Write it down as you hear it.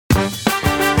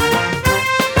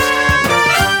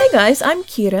guys, I'm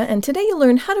Kira, and today you'll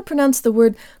learn how to pronounce the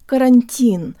word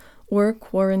karantin, or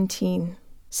quarantine.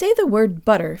 Say the word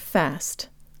butter fast.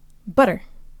 Butter.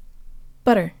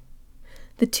 Butter.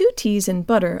 The two T's in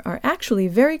butter are actually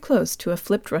very close to a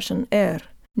flipped Russian R.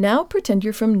 Now pretend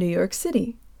you're from New York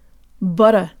City.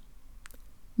 Butter.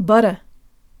 Butter.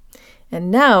 And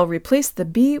now replace the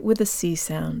B with a C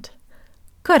sound.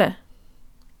 Kara.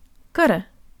 Kara.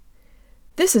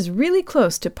 This is really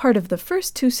close to part of the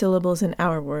first two syllables in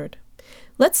our word.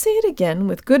 Let's say it again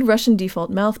with good Russian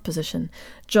default mouth position.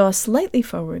 Jaw slightly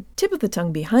forward, tip of the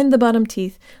tongue behind the bottom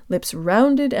teeth, lips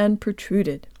rounded and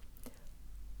protruded.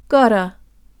 Kara.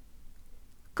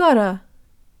 Kara.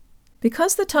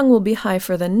 Because the tongue will be high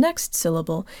for the next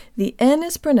syllable, the N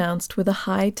is pronounced with a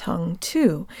high tongue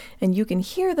too, and you can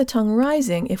hear the tongue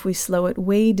rising if we slow it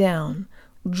way down.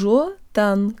 Jo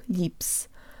tan lips.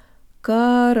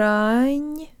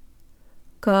 Karань.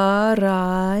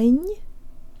 Karань.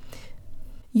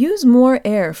 Use more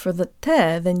air for the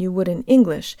T than you would in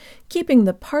English, keeping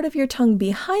the part of your tongue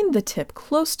behind the tip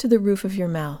close to the roof of your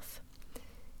mouth.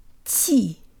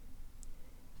 Ti.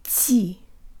 Ti.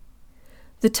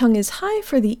 The tongue is high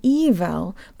for the E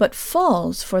vowel, but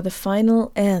falls for the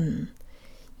final N.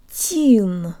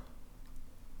 Tin.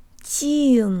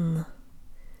 Tin.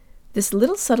 This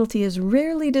little subtlety is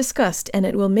rarely discussed, and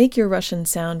it will make your Russian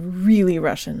sound really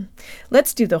Russian.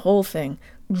 Let's do the whole thing.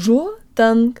 Jo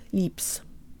tan lips.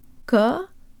 Карантин.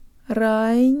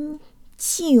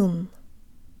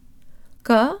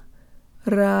 Карантин.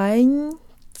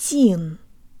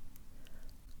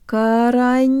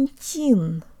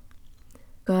 Карантин.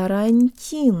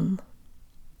 Карантин.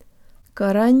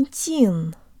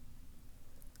 Карантин.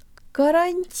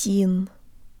 Карантин.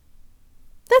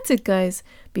 That's it, guys.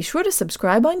 Be sure to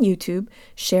subscribe on YouTube,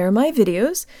 share my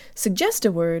videos, suggest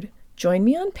a word, join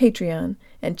me on Patreon,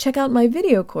 and check out my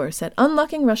video course at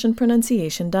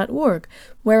unlockingrussianpronunciation.org,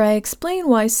 where I explain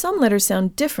why some letters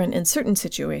sound different in certain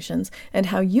situations and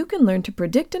how you can learn to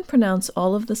predict and pronounce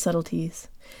all of the subtleties.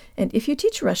 And if you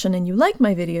teach Russian and you like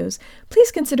my videos,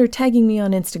 please consider tagging me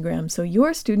on Instagram so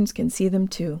your students can see them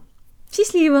too.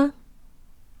 Счастливо!